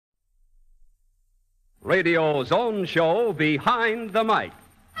radio's own show, Behind the Mic.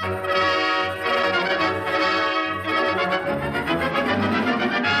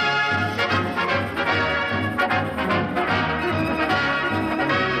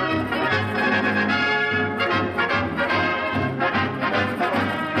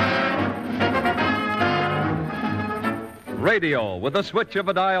 Radio. With the switch of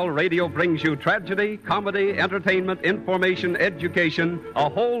a dial, radio brings you tragedy, comedy, entertainment, information, education, a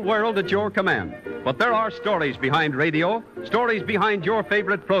whole world at your command. But there are stories behind radio, stories behind your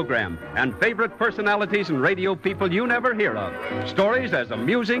favorite program, and favorite personalities and radio people you never hear of. Stories as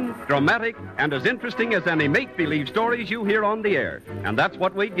amusing, dramatic, and as interesting as any make-believe stories you hear on the air. And that's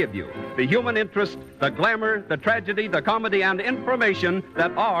what we give you. The human interest, the glamour, the tragedy, the comedy, and information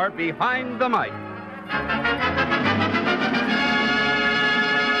that are behind the mic.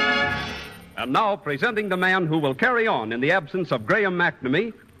 And now, presenting the man who will carry on in the absence of Graham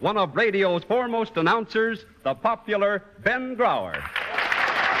McNamee, one of radio's foremost announcers, the popular Ben Grauer.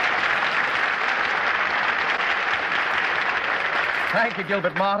 Thank you,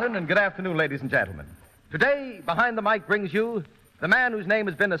 Gilbert Martin, and good afternoon, ladies and gentlemen. Today, Behind the Mic brings you the man whose name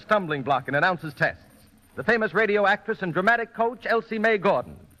has been a stumbling block in announcers' tests, the famous radio actress and dramatic coach, Elsie Mae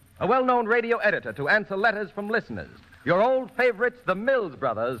Gordon, a well-known radio editor to answer letters from listeners, your old favorites, the Mills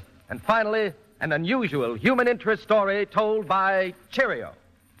Brothers, and finally, an unusual human interest story told by Cheerio.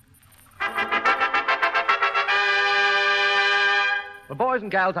 Well, boys and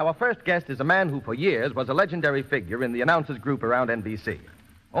gals, our first guest is a man who for years was a legendary figure in the announcers group around NBC.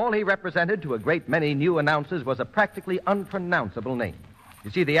 All he represented to a great many new announcers was a practically unpronounceable name.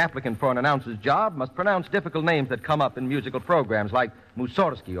 You see, the applicant for an announcer's job must pronounce difficult names that come up in musical programs like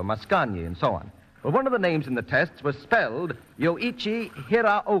Mussorgsky or Mascagni and so on. Well, one of the names in the tests was spelled Yoichi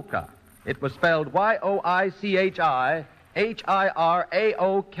Hiraoka. It was spelled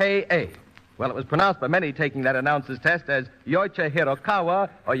Yoichi-Hiraoka. Well, it was pronounced by many taking that announcer's test as Yoichi Hirokawa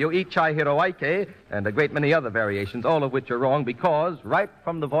or Yoichi Hiroike, and a great many other variations, all of which are wrong because, right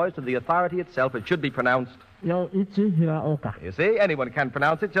from the voice of the authority itself, it should be pronounced Yoichi Hiraoka. You see, anyone can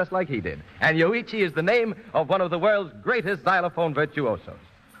pronounce it just like he did. And Yoichi is the name of one of the world's greatest xylophone virtuosos.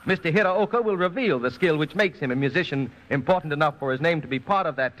 Mr. Hiraoka will reveal the skill which makes him a musician important enough for his name to be part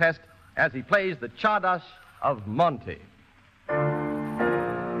of that test as he plays the Czardas of Monty.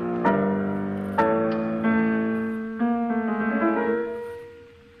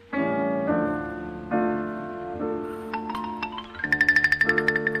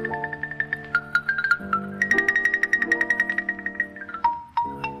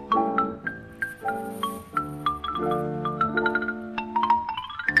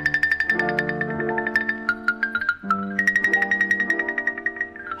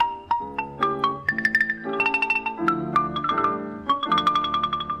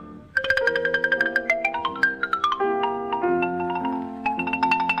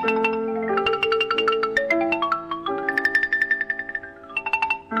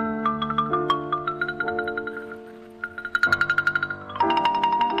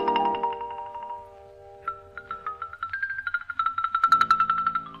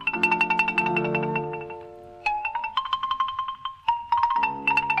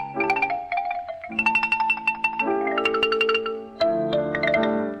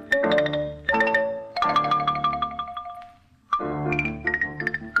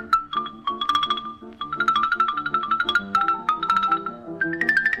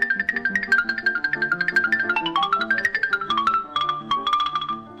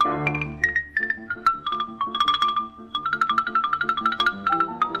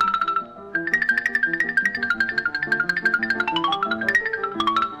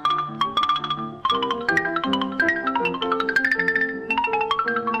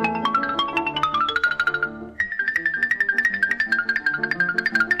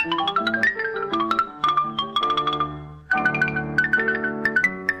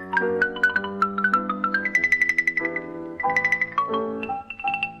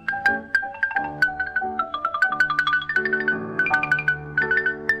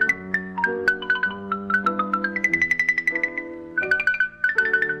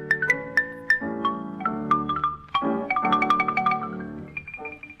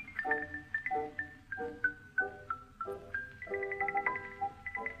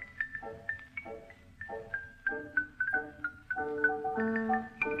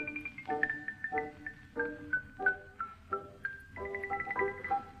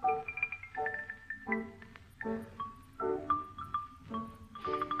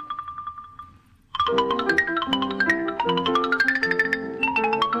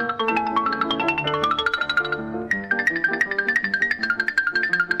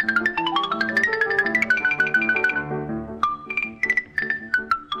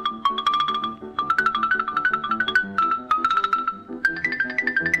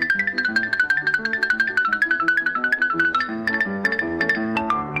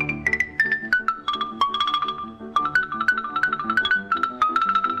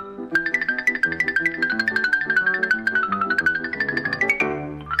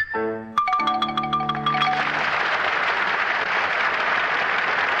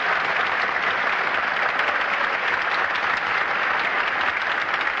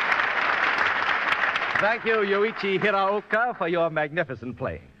 Thank you, Yuichi Hiraoka, for your magnificent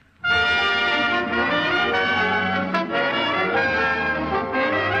playing.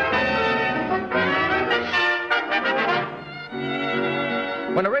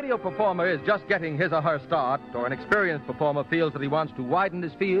 When a radio performer is just getting his or her start, or an experienced performer feels that he wants to widen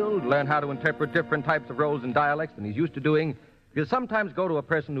his field, learn how to interpret different types of roles and dialects than he's used to doing, he'll sometimes go to a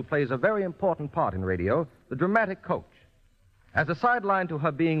person who plays a very important part in radio, the dramatic coach. As a sideline to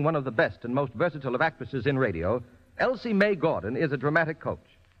her being one of the best and most versatile of actresses in radio, Elsie Mae Gordon is a dramatic coach.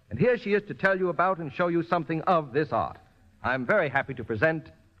 And here she is to tell you about and show you something of this art. I'm very happy to present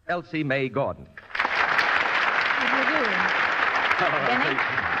Elsie Mae Gordon. How do you do? Benny?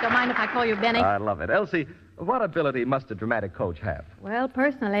 Don't mind if I call you Benny? I love it. Elsie, what ability must a dramatic coach have? Well,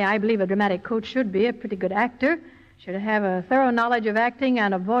 personally, I believe a dramatic coach should be a pretty good actor, should have a thorough knowledge of acting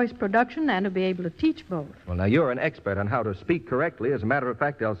and of voice production, and to be able to teach both. Well, now, you're an expert on how to speak correctly. As a matter of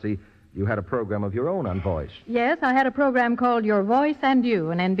fact, Elsie, you had a program of your own on voice. Yes, I had a program called Your Voice and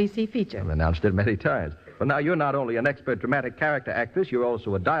You, an NBC feature. I've announced it many times. Well, now, you're not only an expert dramatic character actress, you're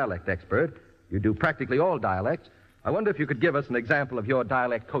also a dialect expert. You do practically all dialects. I wonder if you could give us an example of your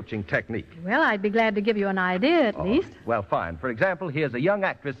dialect coaching technique. Well, I'd be glad to give you an idea, at least. Well, fine. For example, here's a young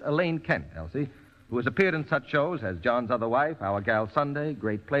actress, Elaine Kent, Elsie, who has appeared in such shows as John's Other Wife, Our Gal Sunday,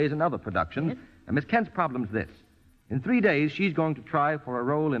 Great Plays, and other productions. Yes. And Miss Kent's problem's this. In 3 days, she's going to try for a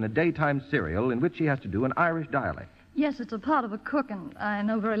role in a daytime serial in which she has to do an Irish dialect. Yes, it's a part of a cook, and I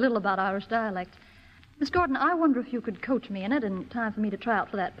know very little about Irish dialects. Miss Gordon, I wonder if you could coach me in it in time for me to try out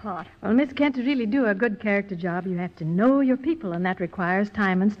for that part. Well, Miss Kent, to really do a good character job, you have to know your people, and that requires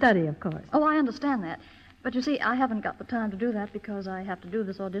time and study, of course. Oh, I understand that. But you see, I haven't got the time to do that because I have to do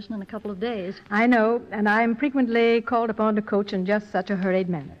this audition in a couple of days. I know, and I'm frequently called upon to coach in just such a hurried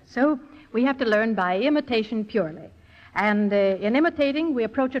manner. So we have to learn by imitation purely. And in imitating, we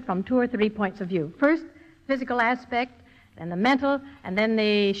approach it from 2 or 3 points of view. First, physical aspect, then the mental, and then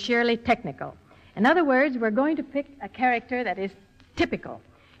the sheerly technical. In other words, we're going to pick a character that is typical.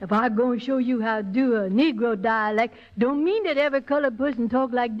 If I'm going to show you how to do a Negro dialect, don't mean that every colored person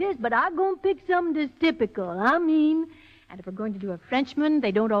talk like this, but I'm going to pick something that's typical. And if we're going to do a Frenchman,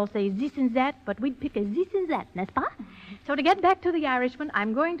 they don't all say this and that, but we'd pick a this and that, n'est-ce pas? So to get back to the Irishman,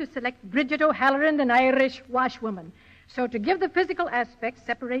 I'm going to select Bridget O'Halloran, an Irish washwoman. So to give the physical aspect,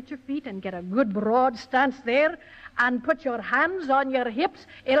 separate your feet and get a good broad stance there, and put your hands on your hips,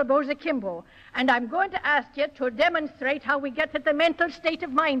 elbows akimbo. And I'm going to ask you to demonstrate how we get to the mental state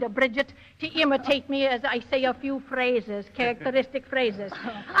of mind of Bridget to imitate me as I say a few phrases, characteristic phrases.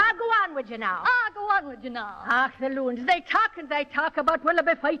 Go on with you now. Go on with you now. The loons, they talk about will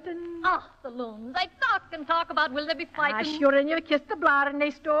they be fighting? The loons, they talk about will they be fighting. Sure, and you've kissed the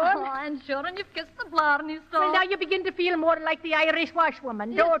Blarney Stone. I'm sure, and you've kissed the Blarney Stone. Well, now you begin to feel more like the Irish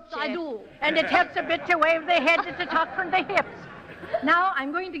washwoman, Yes, don't you? I do. And it helps a bit to wave the head and to talk from the hips. Now,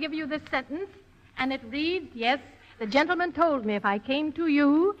 I'm going to give you this sentence, and it reads, yes, the gentleman told me if I came to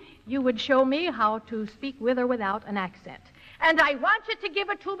you, you would show me how to speak with or without an accent. And I want you to give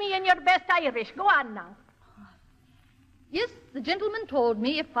it to me in your best Irish. Go on now. Yes, the gentleman told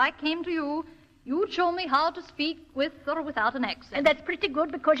me if I came to you, you'd show me how to speak with or without an accent. And that's pretty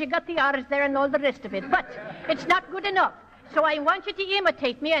good because you got the R's there and all the rest of it. But it's not good enough. So I want you to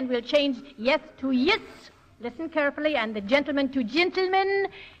imitate me, and we'll change yes to yes. Listen carefully, and the gentleman to gentleman.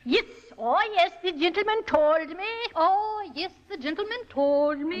 Yes. Oh, yes, the gentleman told me. Oh, yes, the gentleman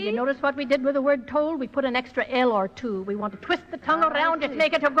told me. You notice what we did with the word told? We put an extra L or two. We want to twist the tongue around it,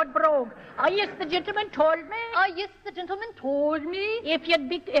 make it a good brogue. Oh, yes, the gentleman told me. Oh, yes, the gentleman told me. If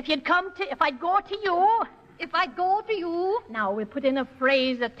I'd go to you. If I'd go to you. Now, we put in a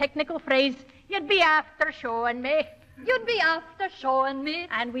phrase, a technical phrase. You'd be after showing me. You'd be after showing me.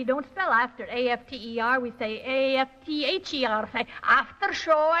 And we don't spell after, A-F-T-E-R. We say A-F-T-H-E-R. Say, after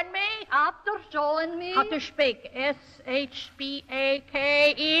showing me. After showing me. How to speak. S-H-B-A-K-E,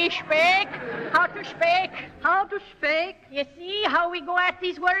 speak. How to speak. How to speak. You see how we go at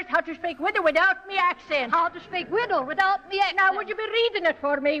these words? How to speak with or without me accent. How to speak with or without me accent. Now, would you be reading it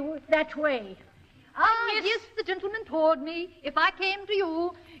for me that way? Yes, the gentleman told me if I came to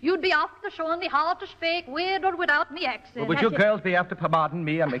you, you'd be after showing me how to speak with or without me accent. Well, would you girls be after pardon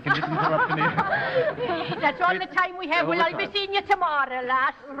me? I'm making this interruption here. That's all the time we have. Well, I'll be seeing you tomorrow,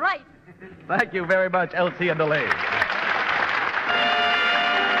 lass. Right. Thank you very much, Elsie and Elaine.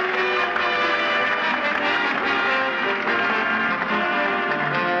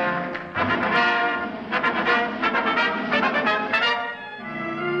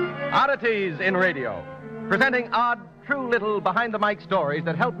 Oddities in Radio, presenting odd, true little behind-the-mic stories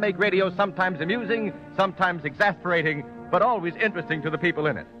that help make radio sometimes amusing, sometimes exasperating, but always interesting to the people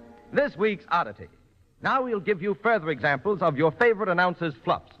in it. This week's oddity. Now we'll give you further examples of your favorite announcers'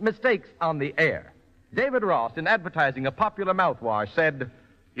 fluffs, mistakes on the air. David Ross, in advertising a popular mouthwash, said,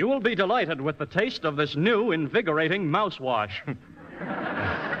 "You will be delighted with the taste of this new, invigorating mouthwash."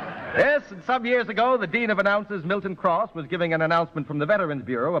 Yes, and some years ago, the Dean of Announcers, Milton Cross, was giving an announcement from the Veterans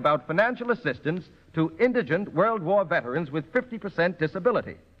Bureau about financial assistance to indigent World War veterans with 50%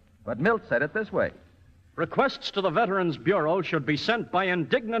 disability. But Milt said it this way. Requests to the Veterans Bureau should be sent by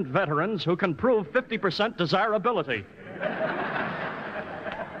indignant veterans who can prove 50% desirability.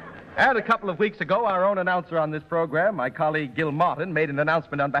 And a couple of weeks ago, our own announcer on this program, my colleague Gil Martin, made an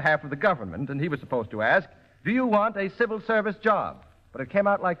announcement on behalf of the government, and he was supposed to ask, do you want a civil service job? But it came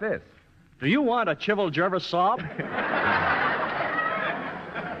out like this. Do you want a Chival Jervis sob?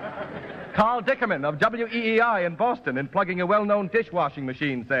 Carl Dickerman of WEEI in Boston, in plugging a well-known dishwashing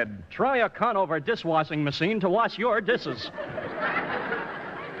machine, said, Try a Conover dishwashing machine to wash your dishes.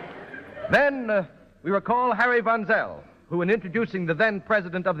 Then we recall Harry Von Zell, who, in introducing the then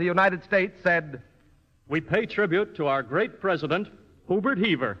President of the United States, said, We pay tribute to our great President, Hubert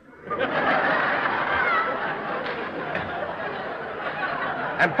Heaver.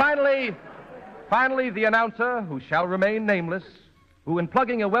 And finally, the announcer, who shall remain nameless, who, in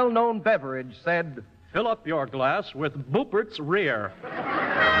plugging a well-known beverage, said, Fill up your glass with Boopert's Rear.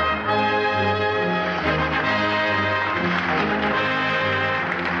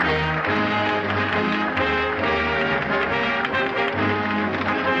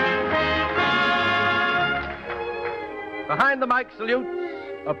 Behind the Mic salutes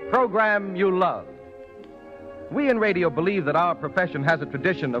a program you love. We in radio believe that our profession has a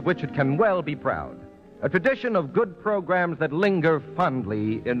tradition of which it can well be proud. A tradition of good programs that linger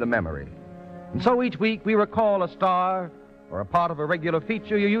fondly in the memory. And so each week we recall a star or a part of a regular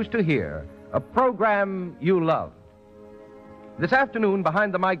feature you used to hear, a program you love. This afternoon,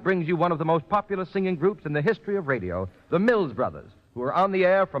 Behind the Mic brings you one of the most popular singing groups in the history of radio, the Mills Brothers, who were on the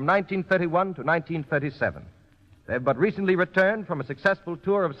air from 1931 to 1937. They've but recently returned from a successful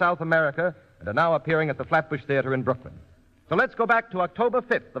tour of South America and are now appearing at the Flatbush Theater in Brooklyn. So let's go back to October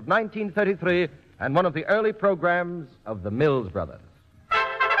 5th of 1933 and one of the early programs of the Mills Brothers.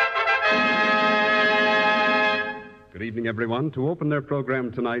 Good evening, everyone. To open their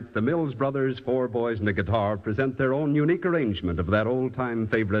program tonight, the Mills Brothers, four boys and a guitar, present their own unique arrangement of that old-time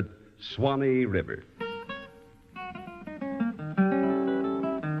favorite, Swanee River.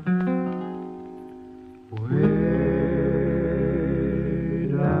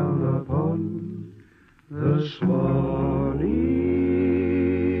 The Swanee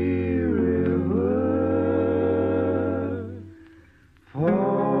River, far,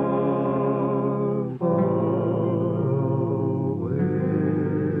 far away.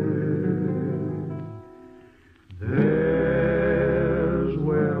 There's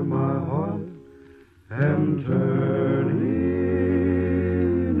where my heart am turning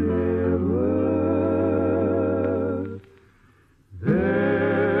ever.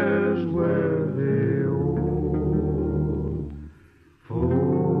 There's where the old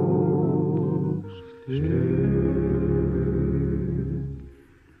folks stay.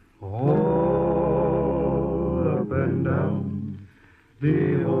 All up and down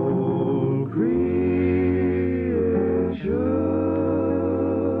the whole creation,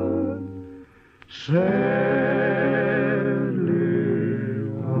 sadly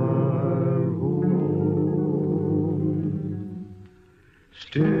our home,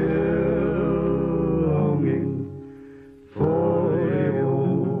 still longing for the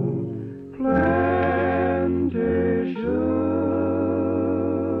old plantation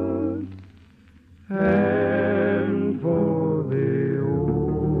and for the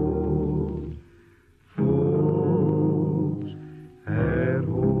old folks at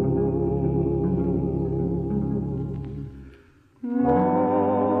home.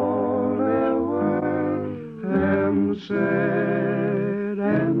 All the world am sad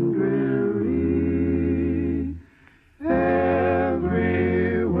and dreary,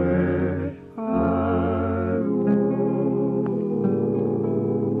 everywhere I roam.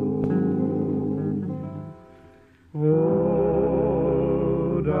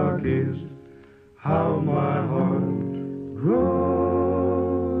 Oh, darkest, how my heart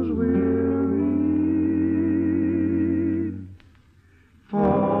grows weary,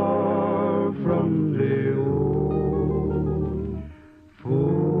 far from the old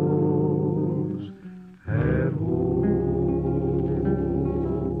folks at home.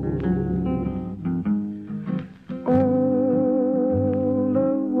 All the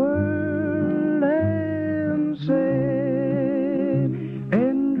world am sad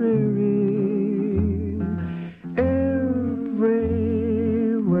and dreary, everywhere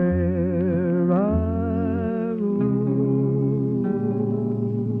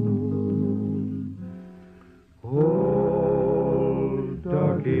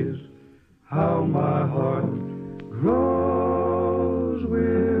heart is, how my heart grows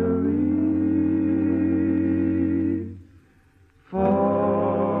weary,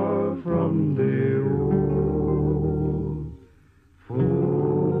 far from the old folks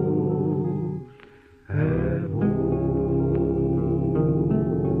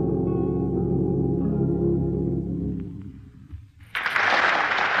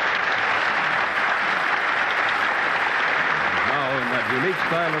at Unique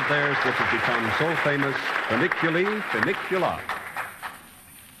style of theirs which has become so famous, Funiculi Funicula.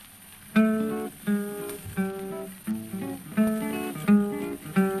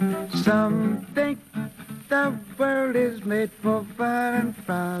 Some think the world is made for fun and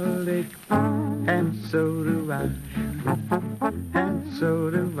frolic, and so do I, and so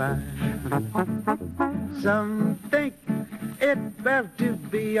do I. Some think it well to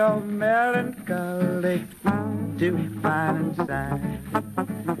be all melancholic, to find inside,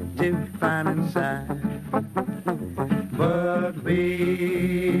 to find inside. But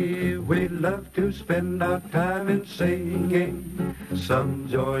we love to spend our time in singing some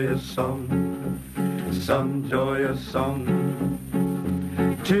joyous song, some joyous song.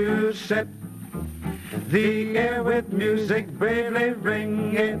 To set the air with music bravely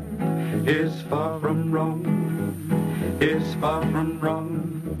ringing is far from wrong, is far from wrong.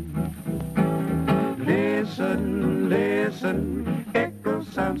 Listen, listen, echo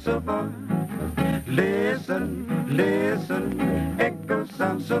sounds so far. Listen, listen, echo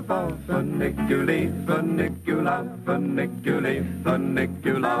sounds so far. Funiculi, funicula, funiculi,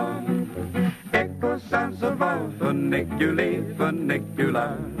 funicula. Echo sounds so far. Funiculi,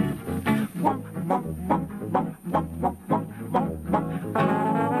 funicula.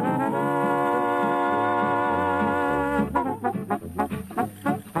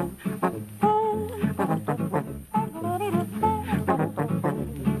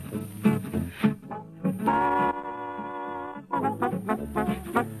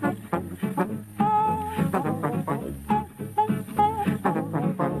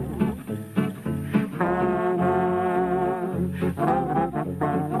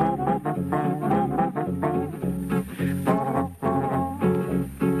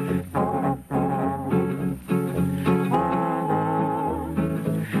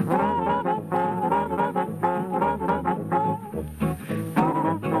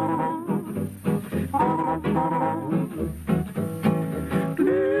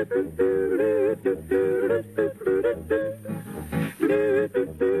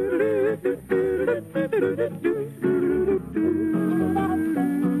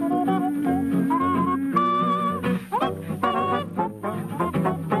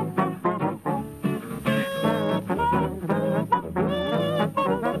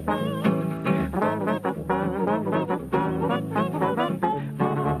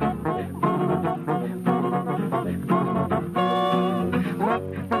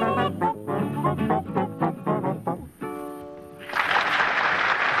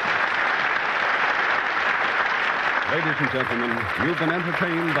 Ladies and gentlemen, you've been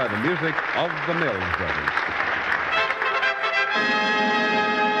entertained by the music of the Mills Brothers.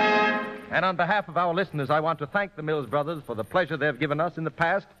 And on behalf of our listeners, I want to thank the Mills Brothers for the pleasure they've given us in the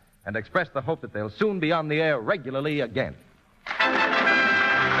past and express the hope that they'll soon be on the air regularly again.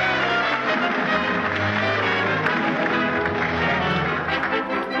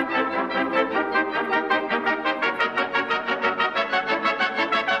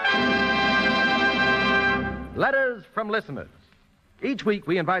 Letters from listeners. Each week,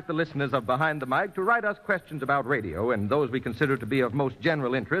 we invite the listeners of Behind the Mic to write us questions about radio, and those we consider to be of most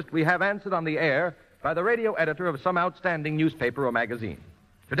general interest we have answered on the air by the radio editor of some outstanding newspaper or magazine.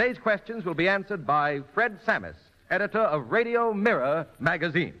 Today's questions will be answered by Fred Sammis, editor of Radio Mirror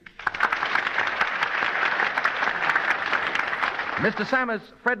magazine. Mr. Sammis,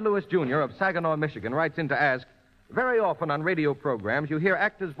 Fred Lewis, Jr. of Saginaw, Michigan, writes in to ask, very often on radio programs, you hear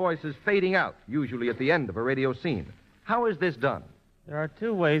actors' voices fading out, usually at the end of a radio scene. How is this done? There are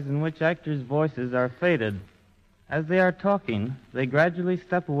two ways in which actors' voices are faded. As they are talking, they gradually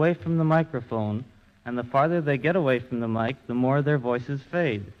step away from the microphone, and the farther they get away from the mic, the more their voices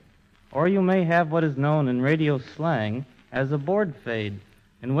fade. Or you may have what is known in radio slang as a board fade,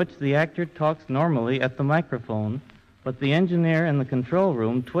 in which the actor talks normally at the microphone, but the engineer in the control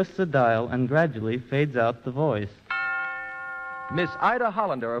room twists a dial and gradually fades out the voice. Miss Ida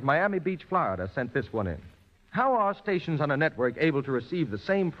Hollander of Miami Beach, Florida, sent this one in. How are stations on a network able to receive the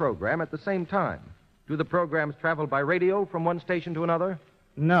same program at the same time? Do the programs travel by radio from one station to another?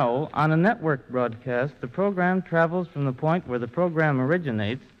 No, on a network broadcast, the program travels from the point where the program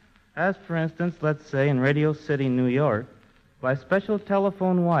originates, as for instance, let's say in Radio City, New York, by special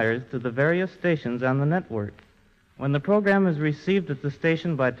telephone wires to the various stations on the network. When the program is received at the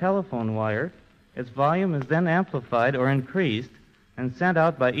station by telephone wire, its volume is then amplified or increased and sent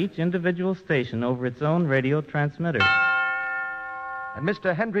out by each individual station over its own radio transmitter. And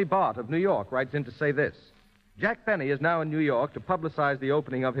Mr. Henry Bott of New York writes in to say this. Jack Benny is now in New York to publicize the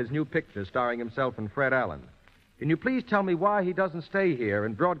opening of his new picture starring himself and Fred Allen. Can you please tell me why he doesn't stay here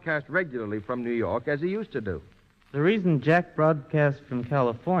and broadcast regularly from New York as he used to do? The reason Jack broadcasts from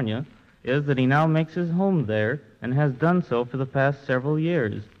California is that he now makes his home there and has done so for the past several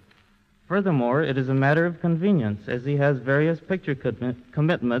years. Furthermore, it is a matter of convenience, as he has various picture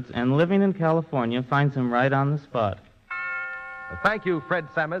commitments, and living in California finds him right on the spot. Well, thank you, Fred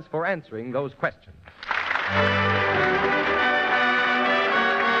Sammers, for answering those questions.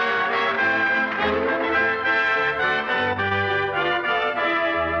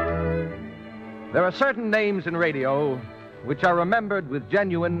 There are certain names in radio which are remembered with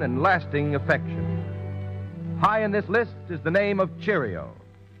genuine and lasting affection. High in this list is the name of Cheerio,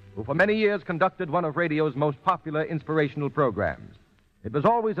 who for many years conducted one of radio's most popular inspirational programs. It was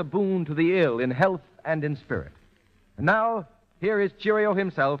always a boon to the ill in health and in spirit. And now, here is Cheerio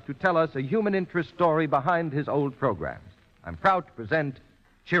himself to tell us a human interest story behind his old programs. I'm proud to present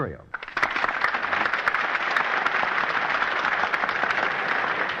Cheerio.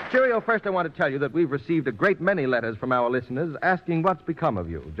 Cheerio, first I want to tell you that we've received a great many letters from our listeners asking what's become of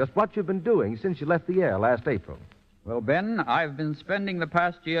you, just what you've been doing since you left the air last April. Well, Ben, I've been spending the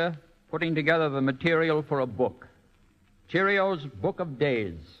past year putting together the material for a book. Cheerio's Book of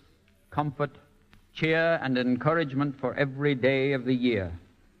Days. Comfort, cheer, and encouragement for every day of the year.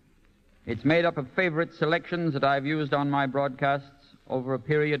 It's made up of favorite selections that I've used on my broadcasts over a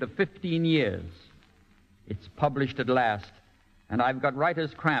period of 15 years. It's published at last, and I've got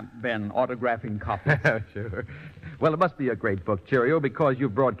writer's cramp, Ben, autographing copies. Sure. Well, it must be a great book, Cheerio, because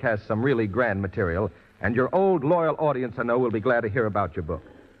you've broadcast some really grand material, and your old, loyal audience, I know, will be glad to hear about your book.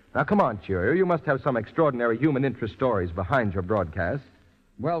 Now, come on, Cheerio. You must have some extraordinary human interest stories behind your broadcasts.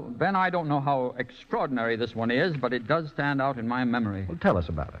 Well, Ben, I don't know how extraordinary this one is, but it does stand out in my memory. Well, tell us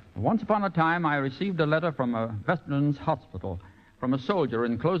about it. Once upon a time, I received a letter from a veterans hospital from a soldier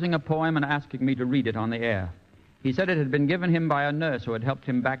enclosing a poem and asking me to read it on the air. He said it had been given him by a nurse who had helped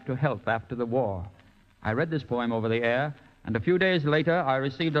him back to health after the war. I read this poem over the air, and a few days later, I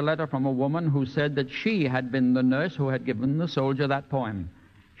received a letter from a woman who said that she had been the nurse who had given the soldier that poem.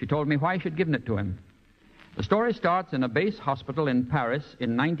 She told me why she'd given it to him. The story starts in a base hospital in Paris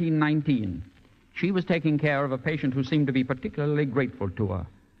in 1919. She was taking care of a patient who seemed to be particularly grateful to her.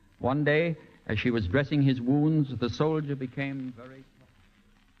 One day, as she was dressing his wounds, the soldier became very...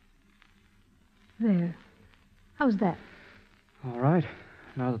 There. How's that? All right,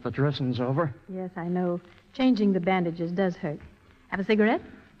 now that the dressing's over. Yes, I know. Changing the bandages does hurt. Have a cigarette?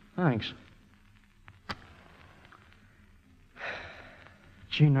 Thanks.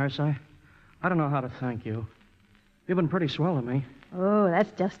 Gee, nurse, I don't know how to thank you. You've been pretty swell to me. Oh,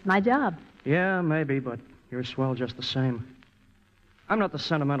 that's just my job. Yeah, maybe, but you're swell just the same. I'm not the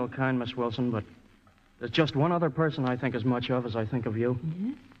sentimental kind, Miss Wilson, but there's just one other person I think as much of as I think of you.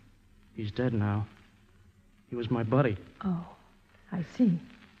 Yes? He's dead now. He was my buddy. Oh, I see.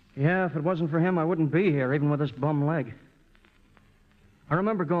 Yeah, if it wasn't for him, I wouldn't be here, even with this bum leg. I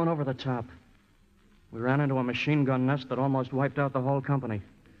remember going over the top. We ran into a machine gun nest that almost wiped out the whole company.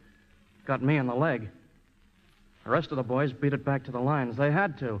 Got me in the leg. The rest of the boys beat it back to the lines. They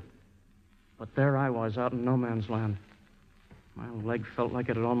had to. But there I was, out in no man's land. My leg felt like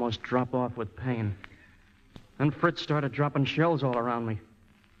it'd almost drop off with pain. Then Fritz started dropping shells all around me.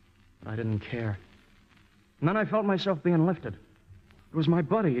 But I didn't care. And then I felt myself being lifted. It was my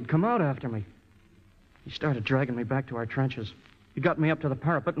buddy. He'd come out after me. He started dragging me back to our trenches. He got me up to the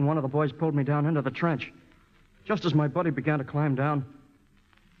parapet, and one of the boys pulled me down into the trench. Just as my buddy began to climb down,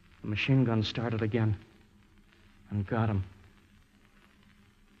 the machine gun started again and got him.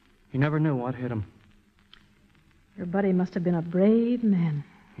 He never knew what hit him. Your buddy must have been a brave man.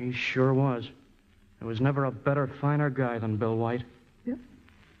 He sure was. There was never a better, finer guy than Bill White.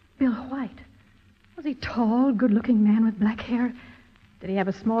 Bill White? Was he tall, good-looking man with black hair? Did he have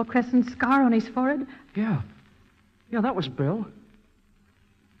a small crescent scar on his forehead? Yeah. Yeah, that was Bill.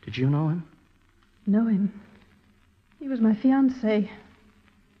 Did you know him? Know him? He was my fiancé.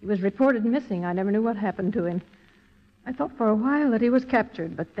 He was reported missing. I never knew what happened to him. I thought for a while that he was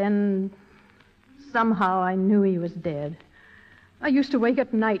captured, but then somehow I knew he was dead. I used to wake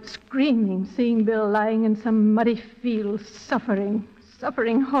at night screaming, seeing Bill lying in some muddy field, suffering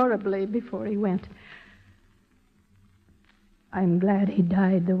horribly before he went. I'm glad he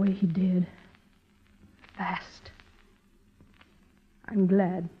died the way he did. Fast. I'm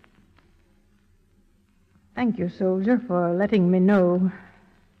glad. Thank you, soldier, for letting me know.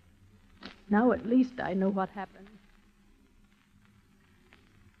 Now at least I know what happened.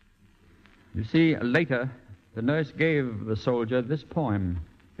 You see, later, the nurse gave the soldier this poem.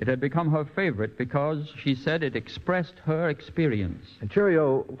 It had become her favorite because she said it expressed her experience. And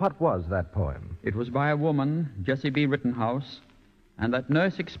Cheerio, what was that poem? It was by a woman, Jessie B. Rittenhouse, and that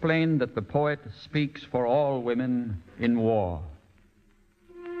nurse explained that the poet speaks for all women in war.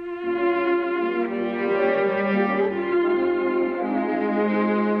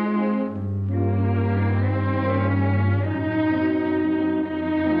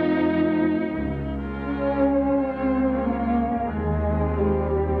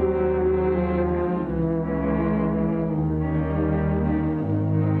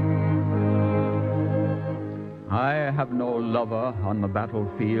 I have no lover on the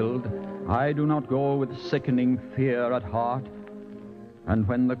battlefield. I do not go with sickening fear at heart. And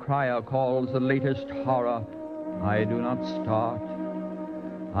when the crier calls the latest horror, I do not start.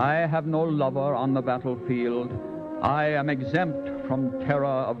 I have no lover on the battlefield. I am exempt from terror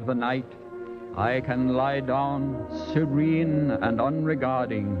of the night. I can lie down serene and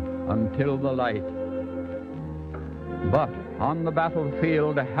unregarding until the light. But on the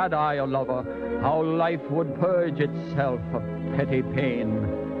battlefield, had I a lover, how life would purge itself of petty pain.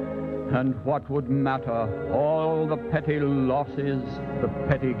 And what would matter all the petty losses, the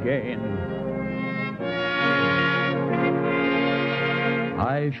petty gain?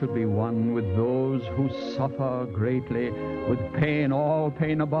 I should be one with those who suffer greatly, with pain, all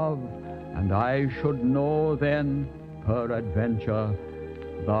pain above, and I should know then, peradventure,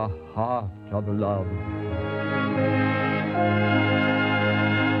 the heart of love.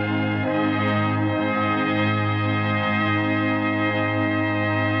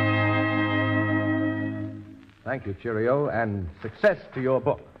 Thank you, Cheerio, and success to your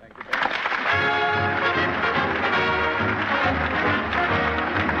book. Thank you.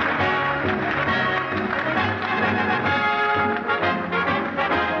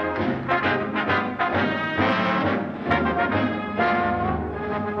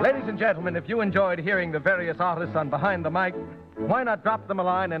 Ladies and gentlemen, if you enjoyed hearing the various artists on Behind the Mic, why not drop them a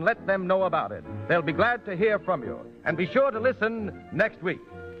line and let them know about it? They'll be glad to hear from you. And be sure to listen next week.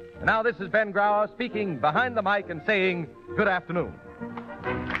 And now this is Ben Grauer speaking behind the mic and saying good afternoon.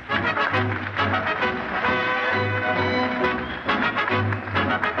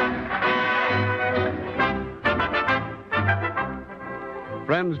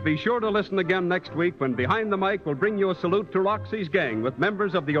 Friends, be sure to listen again next week when Behind the Mic will bring you a salute to Roxy's gang with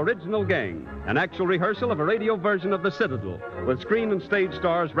members of the original gang, an actual rehearsal of a radio version of The Citadel, with screen and stage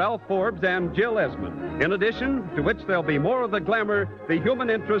stars Ralph Forbes and Jill Esmond. In addition to which there'll be more of the glamour, the human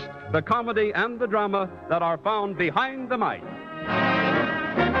interest, the comedy, and the drama that are found behind the mic.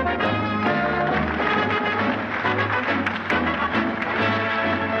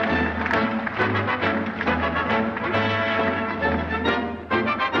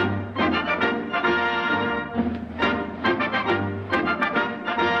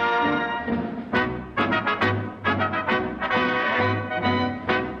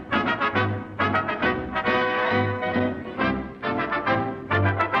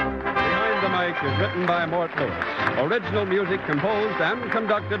 Is written by Mort Lewis. Original music composed and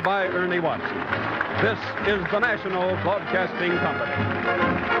conducted by Ernie Watson. This is the National Broadcasting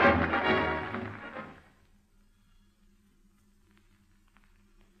Company.